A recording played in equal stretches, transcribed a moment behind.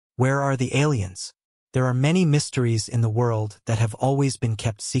Where are the aliens? There are many mysteries in the world that have always been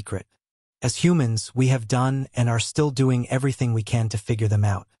kept secret. As humans, we have done and are still doing everything we can to figure them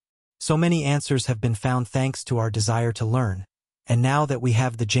out. So many answers have been found thanks to our desire to learn. And now that we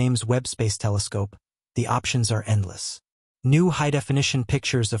have the James Webb Space Telescope, the options are endless. New high-definition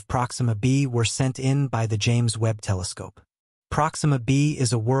pictures of Proxima b were sent in by the James Webb Telescope. Proxima b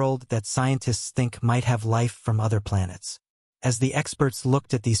is a world that scientists think might have life from other planets. As the experts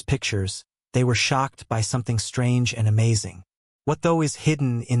looked at these pictures, they were shocked by something strange and amazing. What though is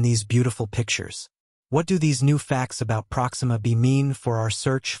hidden in these beautiful pictures? What do these new facts about Proxima b mean for our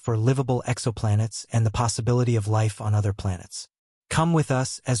search for livable exoplanets and the possibility of life on other planets? Come with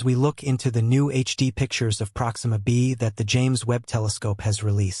us as we look into the new HD pictures of Proxima b that the James Webb Telescope has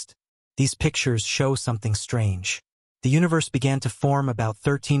released. These pictures show something strange. The universe began to form about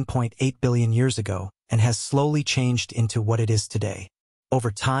 13.8 billion years ago and has slowly changed into what it is today.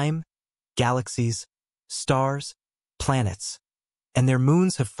 Over time, galaxies, stars, planets, and their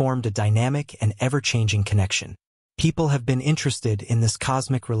moons have formed a dynamic and ever-changing connection. People have been interested in this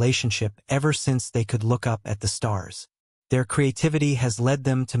cosmic relationship ever since they could look up at the stars. Their creativity has led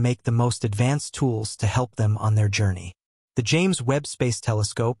them to make the most advanced tools to help them on their journey. The James Webb Space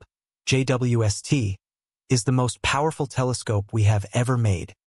Telescope, JWST, is the most powerful telescope we have ever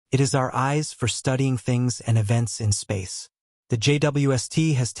made. It is our eyes for studying things and events in space. The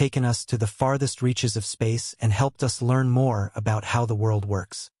JWST has taken us to the farthest reaches of space and helped us learn more about how the world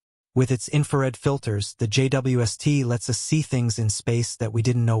works. With its infrared filters, the JWST lets us see things in space that we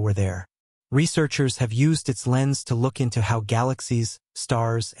didn't know were there. Researchers have used its lens to look into how galaxies,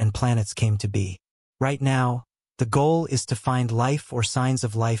 stars, and planets came to be. Right now, the goal is to find life or signs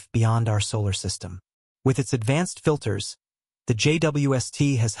of life beyond our solar system. With its advanced filters, the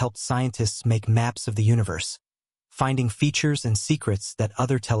JWST has helped scientists make maps of the universe, finding features and secrets that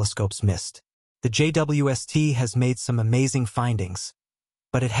other telescopes missed. The JWST has made some amazing findings,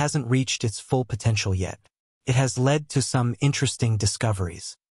 but it hasn't reached its full potential yet. It has led to some interesting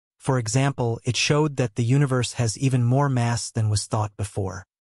discoveries. For example, it showed that the universe has even more mass than was thought before.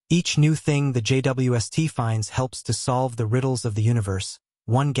 Each new thing the JWST finds helps to solve the riddles of the universe,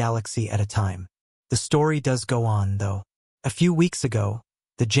 one galaxy at a time. The story does go on, though. A few weeks ago,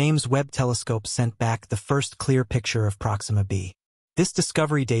 the James Webb Telescope sent back the first clear picture of Proxima b. This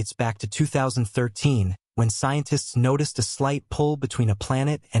discovery dates back to 2013, when scientists noticed a slight pull between a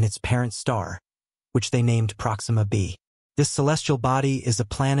planet and its parent star, which they named Proxima b. This celestial body is a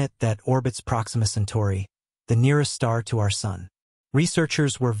planet that orbits Proxima Centauri, the nearest star to our Sun.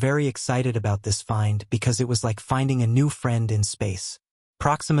 Researchers were very excited about this find because it was like finding a new friend in space.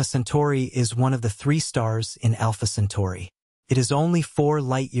 Proxima Centauri is one of the 3 stars in Alpha Centauri. It is only 4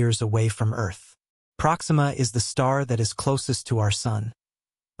 light-years away from Earth. Proxima is the star that is closest to our Sun,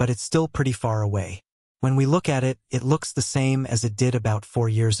 but it's still pretty far away. When we look at it, it looks the same as it did about 4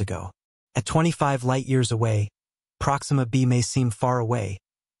 years ago. At 25 light-years away, Proxima b may seem far away,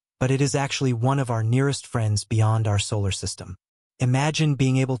 but it is actually one of our nearest friends beyond our solar system. Imagine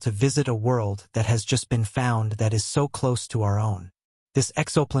being able to visit a world that has just been found that is so close to our own. This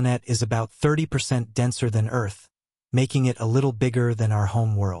exoplanet is about 30% denser than Earth, making it a little bigger than our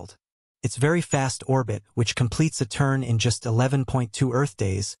home world. Its very fast orbit, which completes a turn in just 11.2 Earth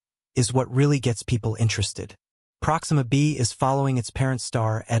days, is what really gets people interested. Proxima b is following its parent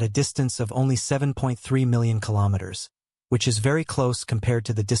star at a distance of only 7.3 million kilometers, which is very close compared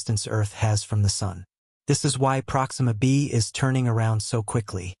to the distance Earth has from the Sun. This is why Proxima b is turning around so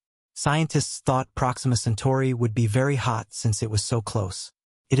quickly. Scientists thought Proxima Centauri would be very hot since it was so close.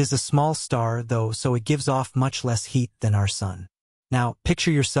 It is a small star, though, so it gives off much less heat than our Sun. Now,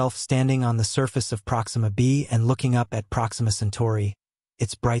 picture yourself standing on the surface of Proxima b and looking up at Proxima Centauri,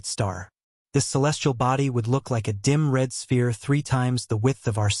 its bright star. This celestial body would look like a dim red sphere 3 times the width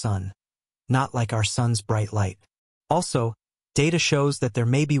of our Sun, not like our Sun's bright light. Also, data shows that there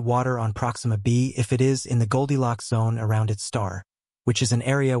may be water on Proxima b if it is in the Goldilocks zone around its star, which is an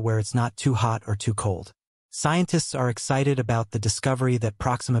area where it's not too hot or too cold. Scientists are excited about the discovery that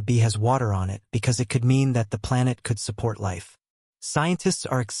Proxima b has water on it because it could mean that the planet could support life. Scientists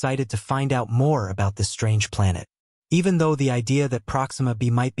are excited to find out more about this strange planet. Even though the idea that Proxima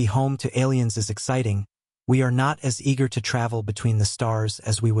b might be home to aliens is exciting, we are not as eager to travel between the stars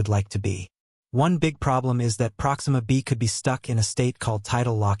as we would like to be. One big problem is that Proxima b could be stuck in a state called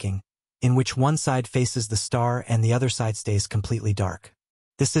tidal locking, in which one side faces the star and the other side stays completely dark.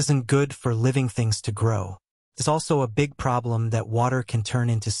 This isn't good for living things to grow. There's also a big problem that water can turn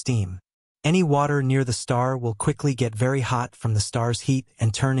into steam. Any water near the star will quickly get very hot from the star's heat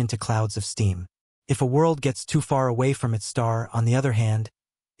and turn into clouds of steam. If a world gets too far away from its star, on the other hand,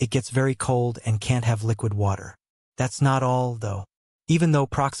 it gets very cold and can't have liquid water. That's not all, though. Even though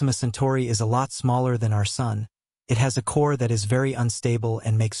Proxima Centauri is a lot smaller than our Sun, it has a core that is very unstable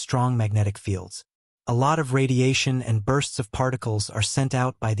and makes strong magnetic fields. A lot of radiation and bursts of particles are sent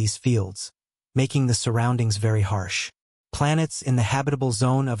out by these fields, making the surroundings very harsh. Planets in the habitable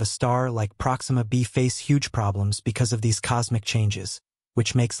zone of a star like Proxima b face huge problems because of these cosmic changes,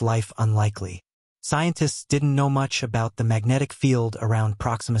 which makes life unlikely. Scientists didn't know much about the magnetic field around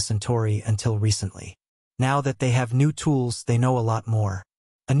Proxima Centauri until recently. Now that they have new tools, they know a lot more.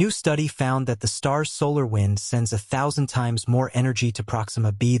 A new study found that the star's solar wind sends 1,000 times more energy to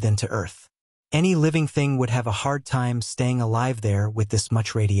Proxima b than to Earth. Any living thing would have a hard time staying alive there with this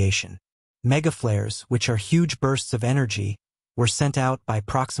much radiation. Megaflares, which are huge bursts of energy, were sent out by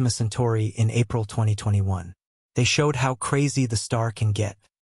Proxima Centauri in April 2021. They showed how crazy the star can get.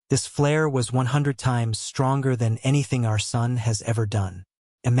 This flare was 100 times stronger than anything our Sun has ever done.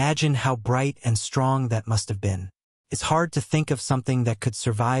 Imagine how bright and strong that must have been. It's hard to think of something that could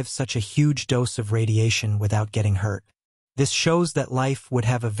survive such a huge dose of radiation without getting hurt. This shows that life would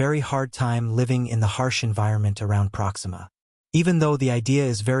have a very hard time living in the harsh environment around Proxima. Even though the idea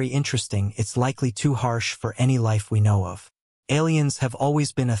is very interesting, it's likely too harsh for any life we know of. Aliens have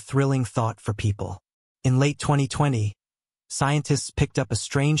always been a thrilling thought for people. In late 2020, scientists picked up a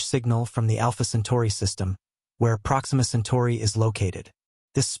strange signal from the Alpha Centauri system, where Proxima Centauri is located.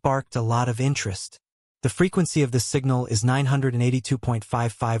 This sparked a lot of interest. The frequency of this signal is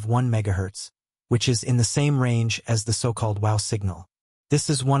 982.551 MHz, which is in the same range as the so-called WOW signal. This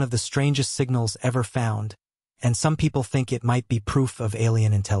is one of the strangest signals ever found, and some people think it might be proof of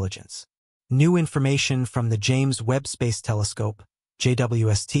alien intelligence. New information from the James Webb Space Telescope,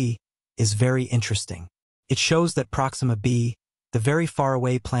 JWST, is very interesting. It shows that Proxima b, the very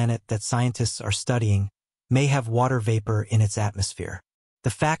far-away planet that scientists are studying, may have water vapor in its atmosphere. The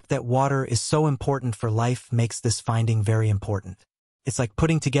fact that water is so important for life makes this finding very important. It's like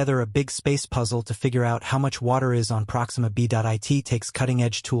putting together a big space puzzle to figure out how much water is on Proxima b.it takes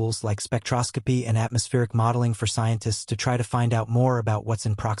cutting-edge tools like spectroscopy and atmospheric modeling for scientists to try to find out more about what's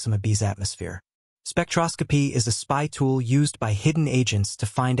in Proxima b's atmosphere. Spectroscopy is a spy tool used by hidden agents to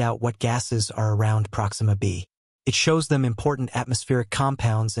find out what gases are around Proxima b. It shows them important atmospheric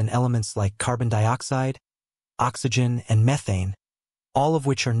compounds and elements like carbon dioxide, oxygen, and methane, all of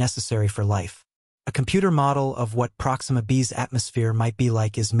which are necessary for life. A computer model of what Proxima b's atmosphere might be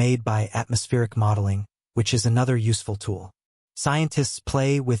like is made by atmospheric modeling, which is another useful tool. Scientists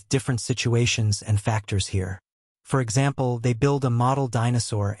play with different situations and factors here. For example, they build a model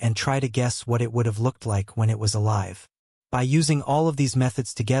dinosaur and try to guess what it would have looked like when it was alive. By using all of these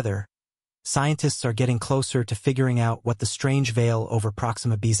methods together, scientists are getting closer to figuring out what the strange veil over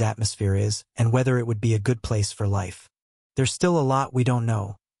Proxima b's atmosphere is and whether it would be a good place for life. There's still a lot we don't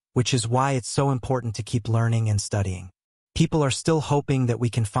know, which is why it's so important to keep learning and studying. People are still hoping that we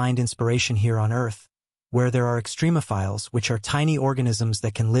can find inspiration here on Earth, where there are extremophiles, which are tiny organisms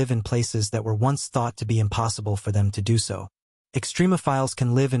that can live in places that were once thought to be impossible for them to do so. Extremophiles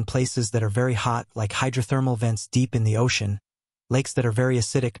can live in places that are very hot, like hydrothermal vents deep in the ocean, lakes that are very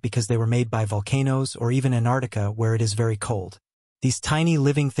acidic because they were made by volcanoes, or even Antarctica where it is very cold. These tiny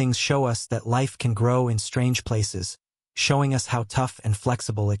living things show us that life can grow in strange places, showing us how tough and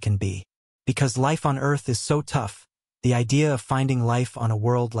flexible it can be. Because life on Earth is so tough, the idea of finding life on a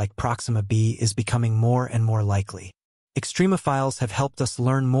world like Proxima b is becoming more and more likely. Extremophiles have helped us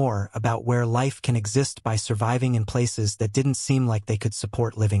learn more about where life can exist by surviving in places that didn't seem like they could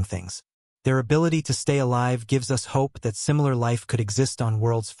support living things. Their ability to stay alive gives us hope that similar life could exist on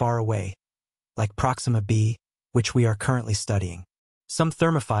worlds far away, like Proxima b, which we are currently studying. Some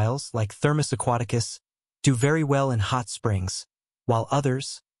thermophiles, like Thermus aquaticus, do very well in hot springs, while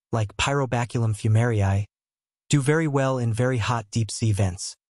others, like Pyrobaculum fumarii, do very well in very hot deep-sea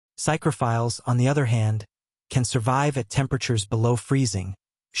vents. Psychrophiles, on the other hand, can survive at temperatures below freezing,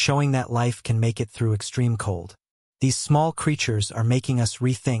 showing that life can make it through extreme cold. These small creatures are making us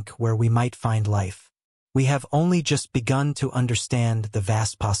rethink where we might find life. We have only just begun to understand the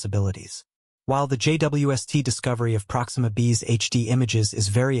vast possibilities. While the JWST discovery of Proxima b's HD images is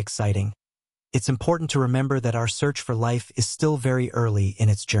very exciting, it's important to remember that our search for life is still very early in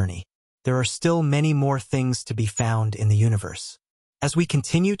its journey. There are still many more things to be found in the universe. As we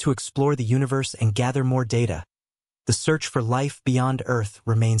continue to explore the universe and gather more data, the search for life beyond Earth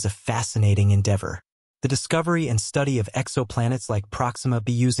remains a fascinating endeavor. The discovery and study of exoplanets like Proxima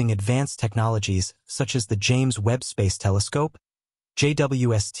b using advanced technologies such as the James Webb Space Telescope,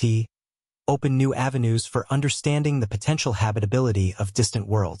 JWST, open new avenues for understanding the potential habitability of distant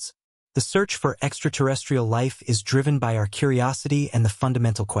worlds. The search for extraterrestrial life is driven by our curiosity and the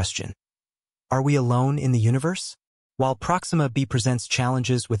fundamental question: are we alone in the universe? While Proxima b presents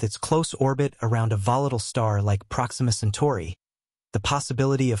challenges with its close orbit around a volatile star like Proxima Centauri, the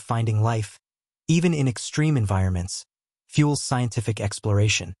possibility of finding life, even in extreme environments, fuels scientific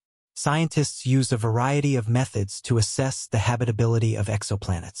exploration. Scientists use a variety of methods to assess the habitability of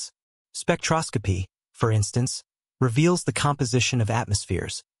exoplanets. Spectroscopy, for instance, reveals the composition of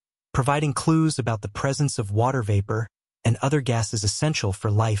atmospheres, providing clues about the presence of water vapor and other gases essential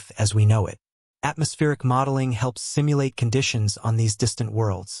for life as we know it. Atmospheric modeling helps simulate conditions on these distant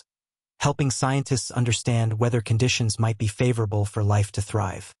worlds, helping scientists understand whether conditions might be favorable for life to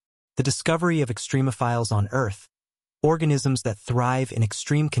thrive. The discovery of extremophiles on Earth, organisms that thrive in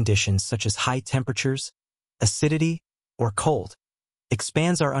extreme conditions such as high temperatures, acidity, or cold,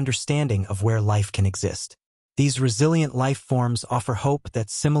 expands our understanding of where life can exist. These resilient life forms offer hope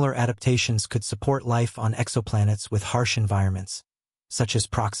that similar adaptations could support life on exoplanets with harsh environments, such as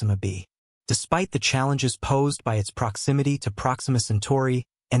Proxima b. Despite the challenges posed by its proximity to Proxima Centauri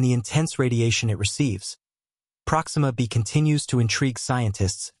and the intense radiation it receives, Proxima b continues to intrigue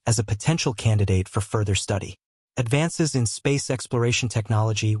scientists as a potential candidate for further study. Advances in space exploration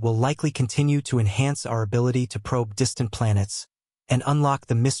technology will likely continue to enhance our ability to probe distant planets and unlock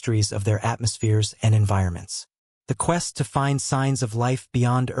the mysteries of their atmospheres and environments. The quest to find signs of life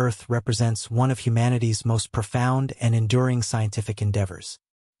beyond Earth represents one of humanity's most profound and enduring scientific endeavors.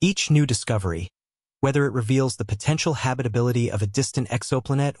 Each new discovery, whether it reveals the potential habitability of a distant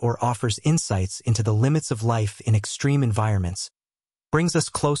exoplanet or offers insights into the limits of life in extreme environments, brings us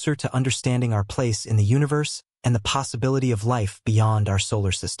closer to understanding our place in the universe and the possibility of life beyond our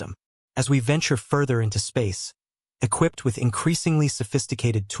solar system. As we venture further into space, equipped with increasingly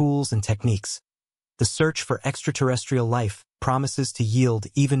sophisticated tools and techniques, the search for extraterrestrial life promises to yield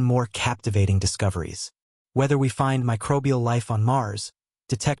even more captivating discoveries. Whether we find microbial life on Mars,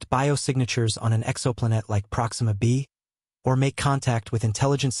 detect biosignatures on an exoplanet like Proxima b, or make contact with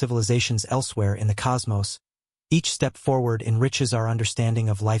intelligent civilizations elsewhere in the cosmos, each step forward enriches our understanding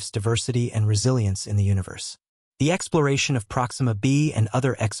of life's diversity and resilience in the universe. The exploration of Proxima b and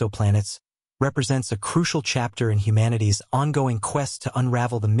other exoplanets represents a crucial chapter in humanity's ongoing quest to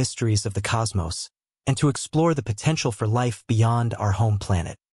unravel the mysteries of the cosmos and to explore the potential for life beyond our home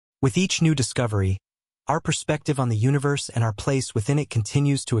planet. With each new discovery, our perspective on the universe and our place within it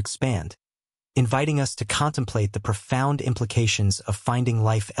continues to expand, inviting us to contemplate the profound implications of finding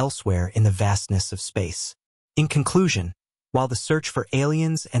life elsewhere in the vastness of space. In conclusion, while the search for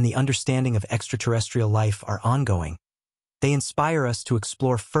aliens and the understanding of extraterrestrial life are ongoing, they inspire us to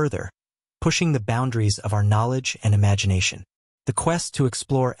explore further, pushing the boundaries of our knowledge and imagination. The quest to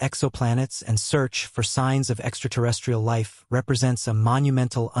explore exoplanets and search for signs of extraterrestrial life represents a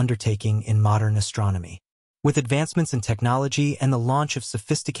monumental undertaking in modern astronomy. With advancements in technology and the launch of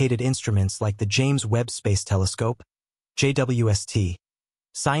sophisticated instruments like the James Webb Space Telescope, JWST,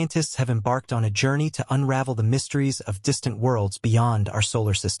 scientists have embarked on a journey to unravel the mysteries of distant worlds beyond our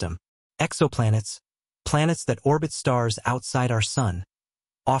solar system. Exoplanets, planets that orbit stars outside our sun,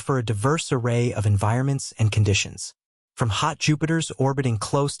 offer a diverse array of environments and conditions. From hot Jupiters orbiting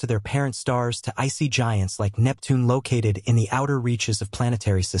close to their parent stars to icy giants like Neptune located in the outer reaches of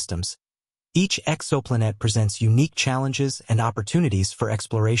planetary systems, each exoplanet presents unique challenges and opportunities for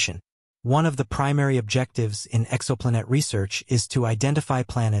exploration. One of the primary objectives in exoplanet research is to identify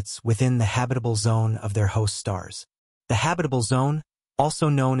planets within the habitable zone of their host stars. The habitable zone, also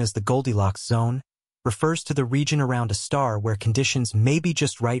known as the Goldilocks zone, refers to the region around a star where conditions may be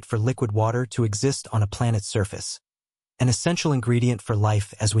just right for liquid water to exist on a planet's surface, an essential ingredient for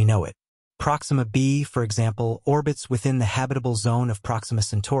life as we know it. Proxima b, for example, orbits within the habitable zone of Proxima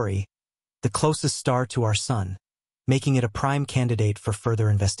Centauri, the closest star to our Sun, making it a prime candidate for further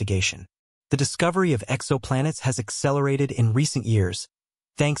investigation. The discovery of exoplanets has accelerated in recent years,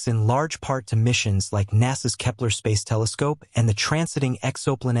 thanks in large part to missions like NASA's Kepler Space Telescope and the Transiting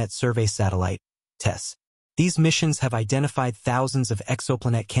Exoplanet Survey Satellite, TESS. These missions have identified thousands of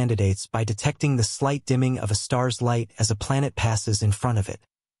exoplanet candidates by detecting the slight dimming of a star's light as a planet passes in front of it,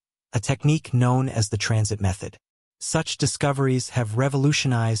 a technique known as the transit method. Such discoveries have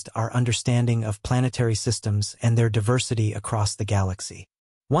revolutionized our understanding of planetary systems and their diversity across the galaxy.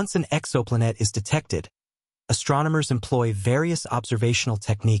 Once an exoplanet is detected, astronomers employ various observational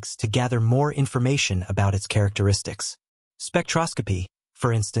techniques to gather more information about its characteristics. Spectroscopy,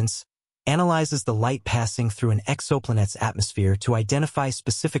 for instance, analyzes the light passing through an exoplanet's atmosphere to identify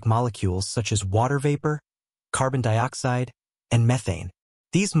specific molecules such as water vapor, carbon dioxide, and methane.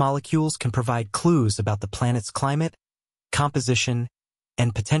 These molecules can provide clues about the planet's climate, composition,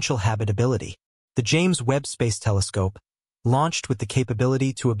 and potential habitability. The James Webb Space Telescope, launched with the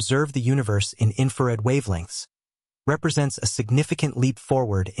capability to observe the universe in infrared wavelengths, represents a significant leap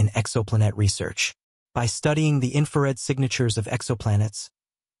forward in exoplanet research. By studying the infrared signatures of exoplanets,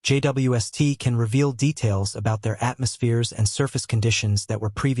 JWST can reveal details about their atmospheres and surface conditions that were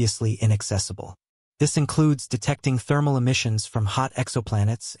previously inaccessible. This includes detecting thermal emissions from hot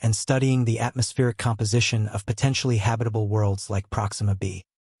exoplanets and studying the atmospheric composition of potentially habitable worlds like Proxima b.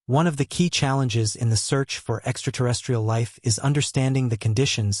 One of the key challenges in the search for extraterrestrial life is understanding the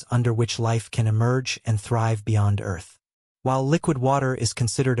conditions under which life can emerge and thrive beyond Earth. While liquid water is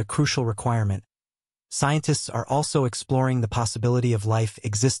considered a crucial requirement, scientists are also exploring the possibility of life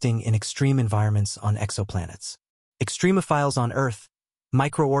existing in extreme environments on exoplanets. Extremophiles on Earth,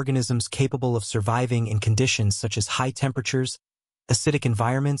 microorganisms capable of surviving in conditions such as high temperatures, acidic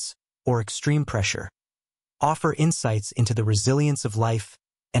environments, or extreme pressure, offer insights into the resilience of life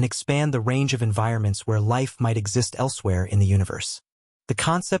and expand the range of environments where life might exist elsewhere in the universe. The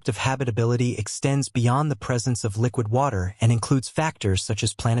concept of habitability extends beyond the presence of liquid water and includes factors such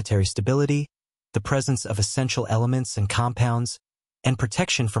as planetary stability, the presence of essential elements and compounds, and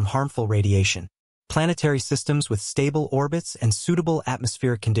protection from harmful radiation. Planetary systems with stable orbits and suitable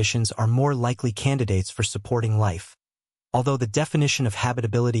atmospheric conditions are more likely candidates for supporting life, although the definition of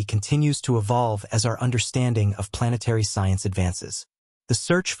habitability continues to evolve as our understanding of planetary science advances. The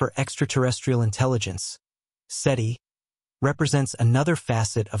search for extraterrestrial intelligence, SETI, represents another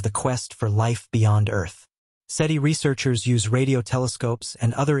facet of the quest for life beyond Earth. SETI researchers use radio telescopes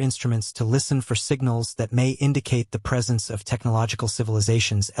and other instruments to listen for signals that may indicate the presence of technological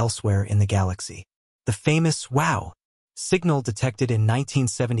civilizations elsewhere in the galaxy. The famous WOW signal detected in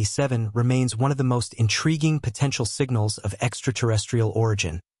 1977 remains one of the most intriguing potential signals of extraterrestrial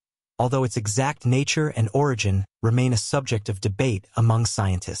origin, although its exact nature and origin remain a subject of debate among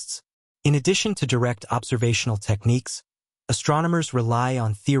scientists. In addition to direct observational techniques, astronomers rely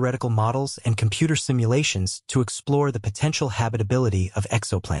on theoretical models and computer simulations to explore the potential habitability of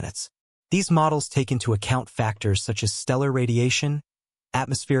exoplanets. These models take into account factors such as stellar radiation,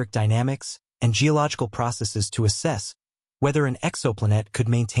 atmospheric dynamics, and geological processes to assess whether an exoplanet could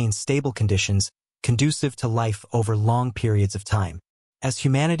maintain stable conditions conducive to life over long periods of time. As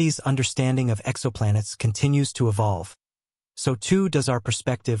humanity's understanding of exoplanets continues to evolve, so too does our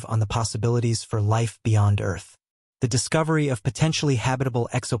perspective on the possibilities for life beyond Earth. The discovery of potentially habitable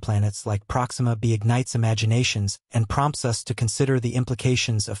exoplanets like Proxima b ignites imaginations and prompts us to consider the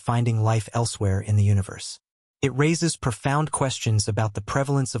implications of finding life elsewhere in the universe. It raises profound questions about the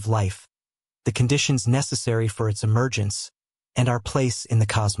prevalence of life, the conditions necessary for its emergence, and our place in the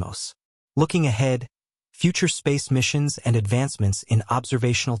cosmos. Looking ahead, future space missions and advancements in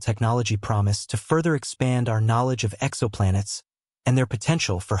observational technology promise to further expand our knowledge of exoplanets and their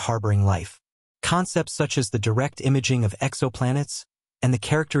potential for harboring life. Concepts such as the direct imaging of exoplanets and the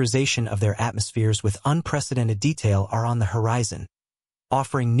characterization of their atmospheres with unprecedented detail are on the horizon,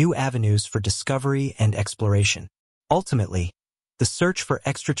 offering new avenues for discovery and exploration. Ultimately, the search for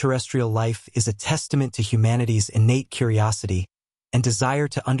extraterrestrial life is a testament to humanity's innate curiosity and desire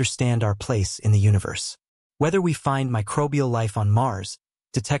to understand our place in the universe. Whether we find microbial life on Mars,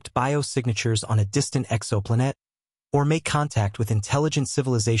 detect biosignatures on a distant exoplanet, or make contact with intelligent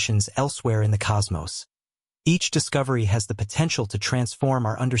civilizations elsewhere in the cosmos, each discovery has the potential to transform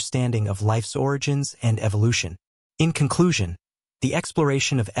our understanding of life's origins and evolution. In conclusion, the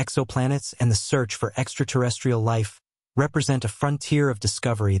exploration of exoplanets and the search for extraterrestrial life represent a frontier of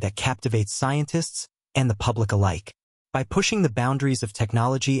discovery that captivates scientists and the public alike. By pushing the boundaries of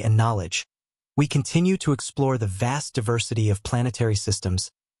technology and knowledge, we continue to explore the vast diversity of planetary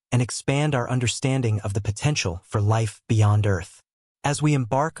systems and expand our understanding of the potential for life beyond Earth. As we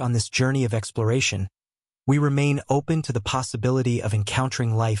embark on this journey of exploration, we remain open to the possibility of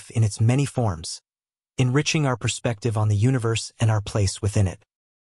encountering life in its many forms, enriching our perspective on the universe and our place within it.